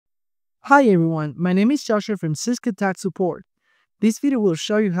Hi everyone, my name is Joshua from Cisco Tech Support. This video will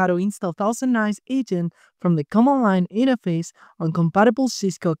show you how to install ThousandEyes Agent from the command line interface on compatible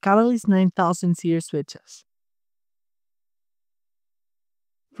Cisco Catalyst 9000 series switches.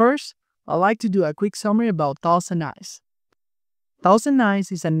 First, I'd like to do a quick summary about ThousandEyes.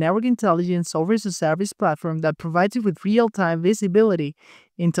 ThousandEyes is a network intelligence software as a service platform that provides you with real-time visibility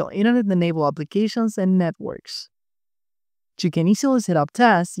into internet-enabled applications and networks. You can easily set up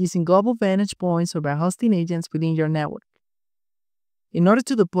tasks using global vantage points or by hosting agents within your network. In order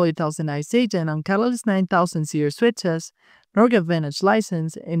to deploy ThousandEyes Agent on Catalyst 9000 series switches, Network Advantage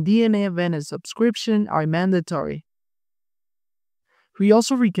license and DNA Advantage subscription are mandatory. We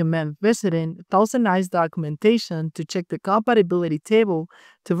also recommend visiting ThousandEyes documentation to check the compatibility table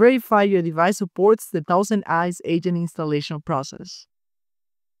to verify your device supports the ThousandEyes Agent installation process.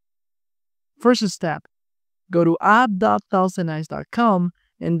 First step, go to app.thousandeyes.com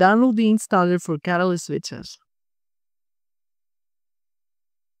and download the installer for Catalyst switches.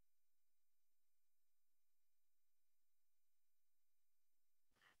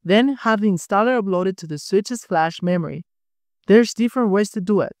 Then have the installer uploaded to the switch's flash memory. There's different ways to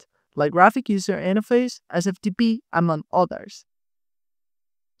do it, like Graphic User Interface, SFTP, among others.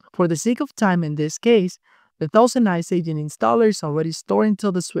 For the sake of time in this case, the ThousandEyes Agent installer is already stored into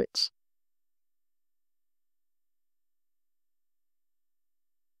the switch.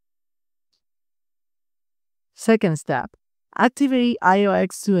 Second step, activate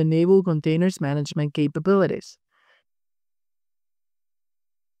IOX to enable containers management capabilities.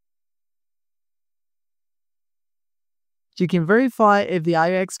 You can verify if the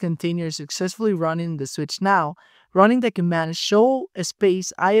IOX container is successfully running the switch now, running the command show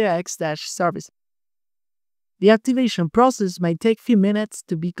space IOX-service. The activation process might take a few minutes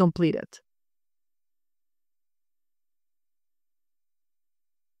to be completed.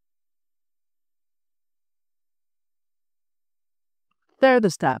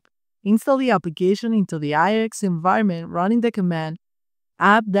 Third step, install the application into the IOX environment running the command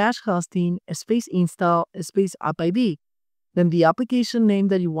app-hosting space install space appid, then the application name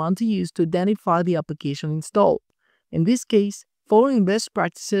that you want to use to identify the application installed. In this case, following best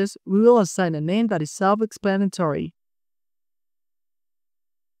practices, we will assign a name that is self-explanatory.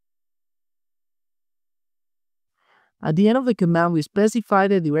 At the end of the command, we specify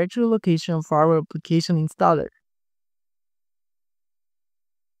the directory location for our application installer.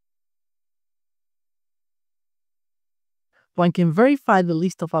 One can verify the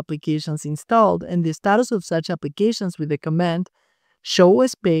list of applications installed and the status of such applications with the command show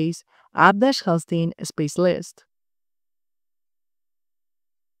space app-hosting space list.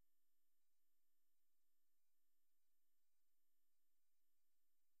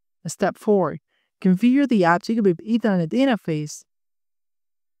 Step 4. Configure the App Gigabit Ethernet interface.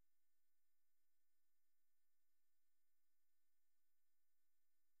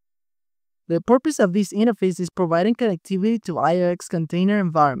 The purpose of this interface is providing connectivity to IOX container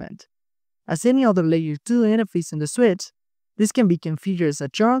environment. As any other Layer 2 interface in the switch, this can be configured as a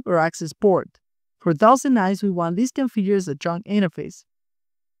trunk or access port. For ThousandEyes, we want this configured as a trunk interface.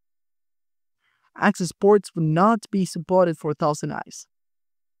 Access ports will not be supported for ThousandEyes.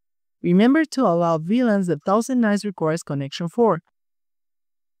 Remember to allow VLANs that ThousandEyes requires connection for.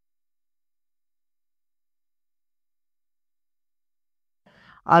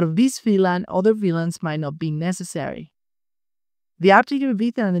 Out of this VLAN, other VLANs might not be necessary. The App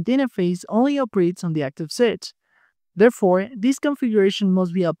Gigabit Ethernet interface only operates on the active switch. Therefore, this configuration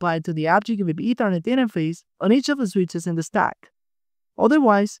must be applied to the App Gigabit Ethernet interface on each of the switches in the stack.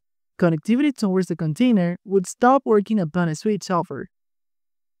 Otherwise, connectivity towards the container would stop working upon a switch offer.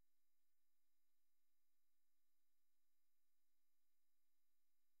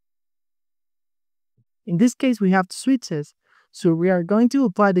 In this case, we have two switches, so we are going to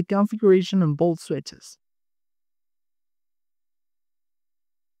apply the configuration on both switches.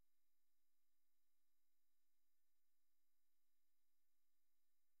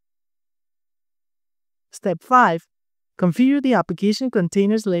 Step 5. Configure the application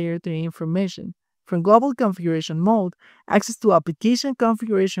containers layer 3 information. From Global Configuration Mode, access to Application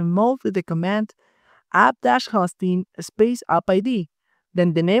Configuration Mode with the command app-hosting space appid,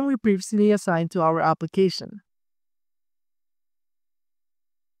 then the name we previously assigned to our application.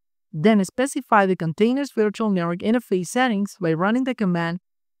 Then specify the container's virtual network interface settings by running the command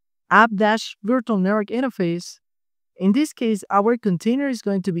app-virtual network interface. In this case, our container is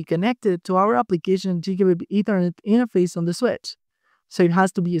going to be connected to our application Gigabit Ethernet interface on the switch, so it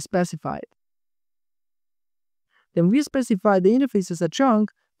has to be specified. Then we specify the interface as a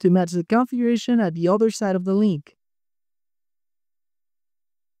trunk to match the configuration at the other side of the link.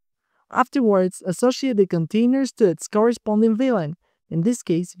 Afterwards, associate the containers to its corresponding VLAN, in this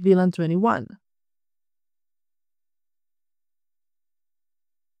case VLAN 21.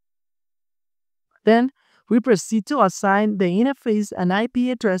 Then, we proceed to assign the interface an IP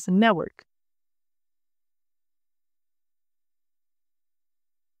address and network.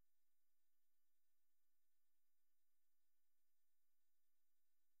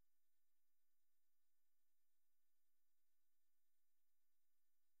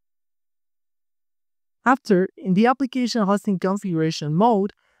 After, in the application hosting configuration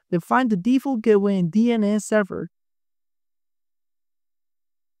mode, define the default gateway and DNS server.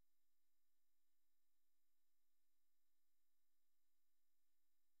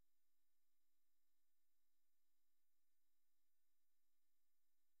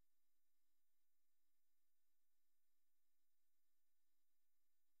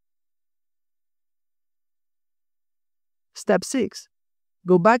 Step 6.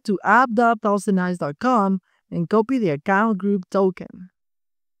 Go back to app.thousandeyes.com and copy the account group token.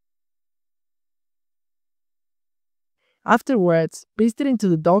 Afterwards, paste it into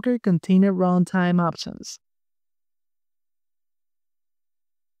the Docker container runtime options.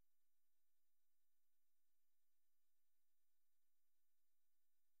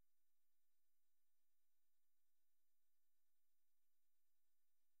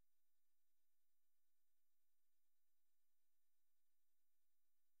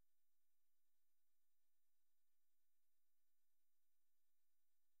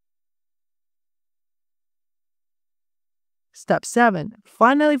 Step 7.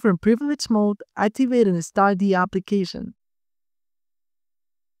 Finally, from privilege mode, activate and start the application.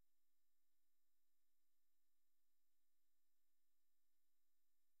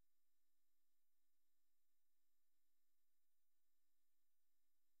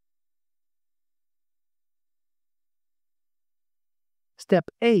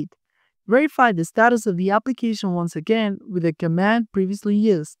 Step 8. Verify the status of the application once again with the command previously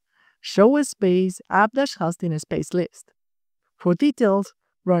used, show space app-hosting space list. For details,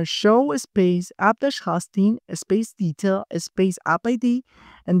 run show space app-hosting space detail space app ID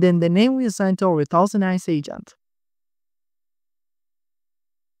and then the name we assigned to our ThousandEyes agent.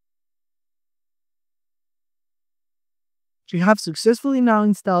 You have successfully now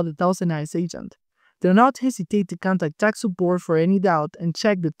installed the ThousandEyes agent. Do not hesitate to contact tech support for any doubt and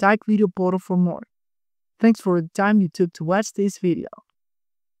check the tech video portal for more. Thanks for the time you took to watch this video.